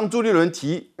此，当朱立伦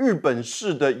提日本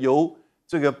式的由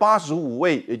这个85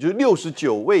位，也就是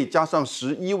69位加上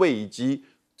11位以及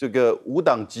这个无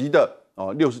党籍的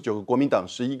69个国民党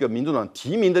11个民众党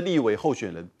提名的立委候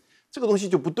选人，这个东西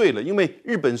就不对了，因为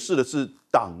日本式的是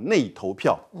党内投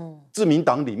票，自民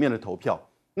党里面的投票，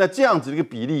那这样子的一个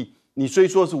比例，你虽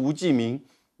说是无记名，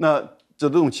那这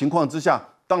种情况之下，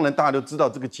当然大家都知道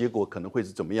这个结果可能会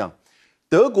是怎么样。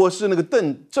德国是那个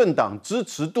政党支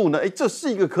持度呢，这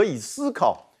是一个可以思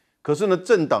考，可是呢，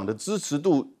政党的支持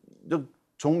度就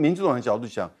从民主党的角度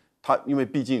讲，他因为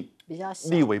毕竟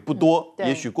立委不多，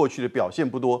也许过去的表现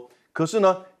不多，可是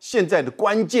呢，现在的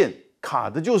关键卡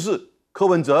的就是柯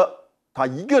文哲，他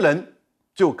一个人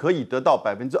就可以得到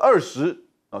20%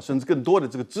甚至更多的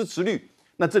这个支持率。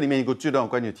那这里面一个最重要的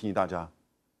关键提醒大家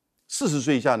，40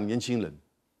岁以下的年轻人，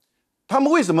他们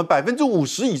为什么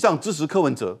50%以上支持柯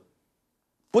文哲，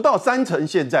不到30%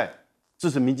现在支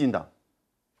持民进党，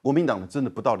国民党的真的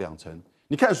不到2%。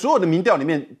你看所有的民调里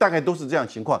面大概都是这样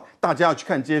的情况，大家要去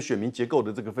看这些选民结构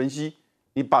的这个分析，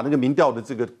你把那个民调的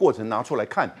这个过程拿出来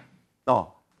看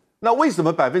那为什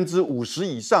么50%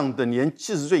以上的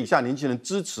40岁以下年轻人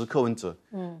支持柯文哲？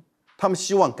他们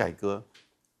希望改革，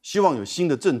希望有新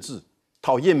的政治，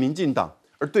讨厌民进党，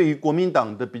而对于国民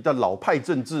党的比较老派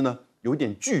政治呢，有一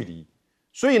点距离。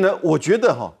所以呢，我觉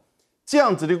得这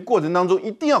样子的一个过程当中，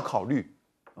一定要考虑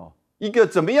一个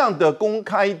怎么样的公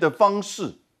开的方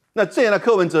式。那这样的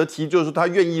柯文哲提就是说，他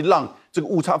愿意让这个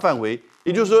误差范围，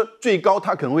也就是说最高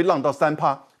他可能会让到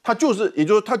3%，他就是，也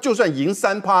就是说他就算赢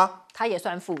3%，他也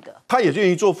算负的，他也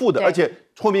愿意做负的，而且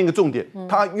后面一个重点，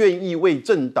他愿意为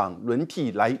政党轮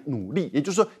替来努力，也就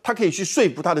是说他可以去说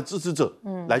服他的支持者，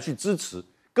来去支持。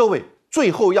各位，最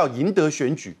后要赢得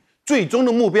选举，最终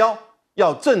的目标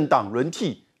要政党轮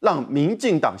替，让民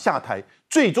进党下台，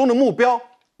最终的目标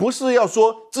不是要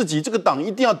说自己这个党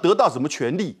一定要得到什么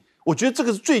权利。我觉得这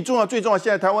个是最重要、最重要。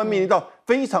现在台湾面临到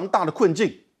非常大的困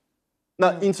境，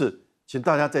那因此，请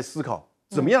大家再思考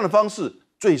怎么样的方式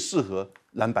最适合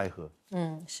蓝白合。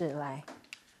是来。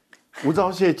吴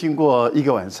钊燮经过1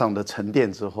个晚上的沉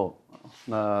淀之后，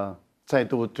那再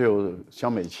度就萧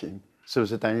美琴是不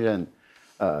是担任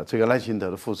这个赖清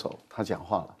德的副手，他讲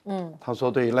话了。他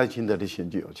说对赖清德的选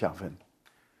举有加分。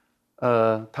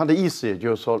他的意思也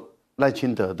就是说赖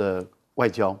清德的外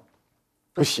交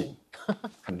不行。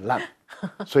很烂，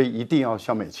所以一定要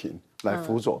萧美琴来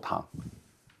辅佐他。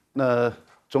那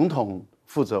总统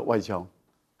负责外交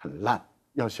很烂，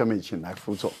要萧美琴来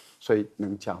辅佐，所以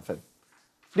能加分。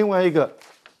另外一个，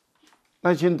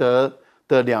赖清德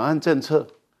的两岸政策，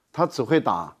他只会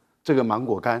打这个芒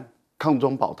果干、抗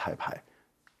中保台牌，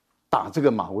打这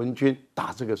个马文君，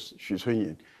打这个许春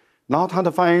莹，然后他的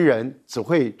发言人只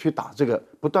会去打这个，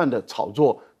不断的炒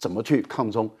作怎么去抗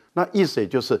中。那意思也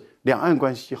就是两岸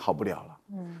关系好不了了。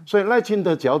所以赖清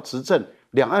德只要执政，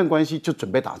两岸关系就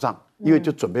准备打仗，因为就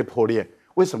准备破裂。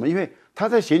为什么？因为他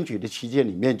在选举的期间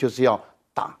里面就是要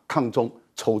打抗中、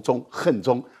仇中、恨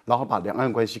中，然后把两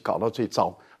岸关系搞到最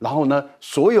糟。然后呢，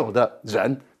所有的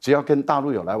人只要跟大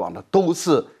陆有来往的，都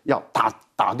是要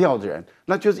打掉的人。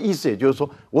那就是意思，也就是说，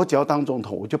我只要当总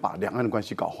统，我就把两岸的关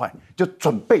系搞坏，就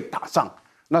准备打仗。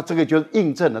那这个就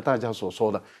印证了大家所说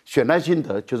的，选赖清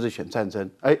德就是选战争。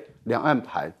两岸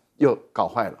牌又搞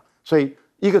坏了。所以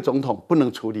一个总统不能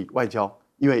处理外交，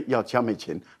因为要萧美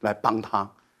琴来帮他，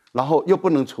然后又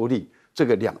不能处理这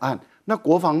个两岸。那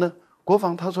国防呢？国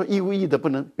防他说义务役的不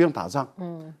用打仗，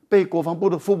被国防部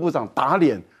的副部长打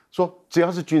脸，说只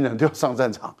要是军人都要上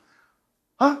战场，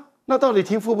啊，那到底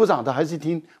听副部长的还是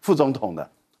听副总统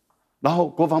的？然后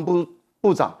国防部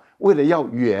部长为了要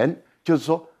圆，就是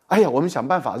说，哎呀，我们想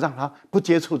办法让他不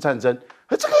接触战争。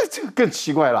这个更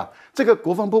奇怪了。这个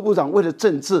国防部部长为了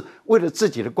政治，为了自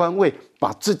己的官位，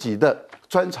把自己的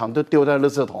专长都丢在垃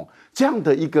圾桶，这样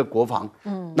的一个国防，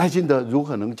赖清德如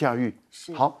何能驾驭？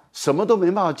好，什么都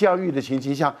没办法驾驭的情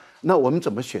形下，那我们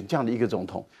怎么选这样的一个总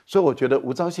统？所以我觉得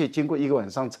吴钊燮经过1个晚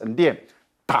上沉淀，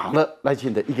打了赖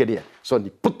清德1个脸，说你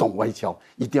不懂外交，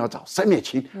一定要找萧美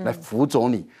琴来辅佐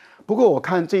你。不过我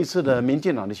看这次的民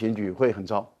进党的选举会很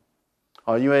糟，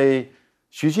因为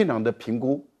徐信良的评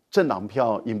估，政党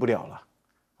票赢不了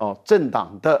了，政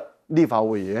党的立法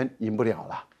委员赢不了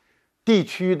了，地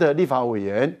区的立法委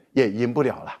员也赢不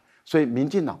了了，所以民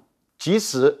进党即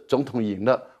使总统赢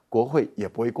了，国会也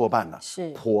不会过半了，是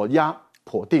颇压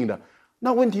颇定的。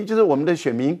那问题就是我们的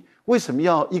选民为什么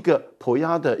要一个颇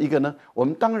压的一个呢？我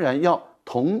们当然要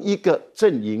同一个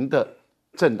阵营的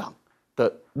政党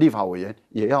的立法委员，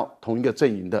也要同一个阵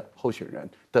营的候选人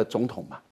的总统嘛。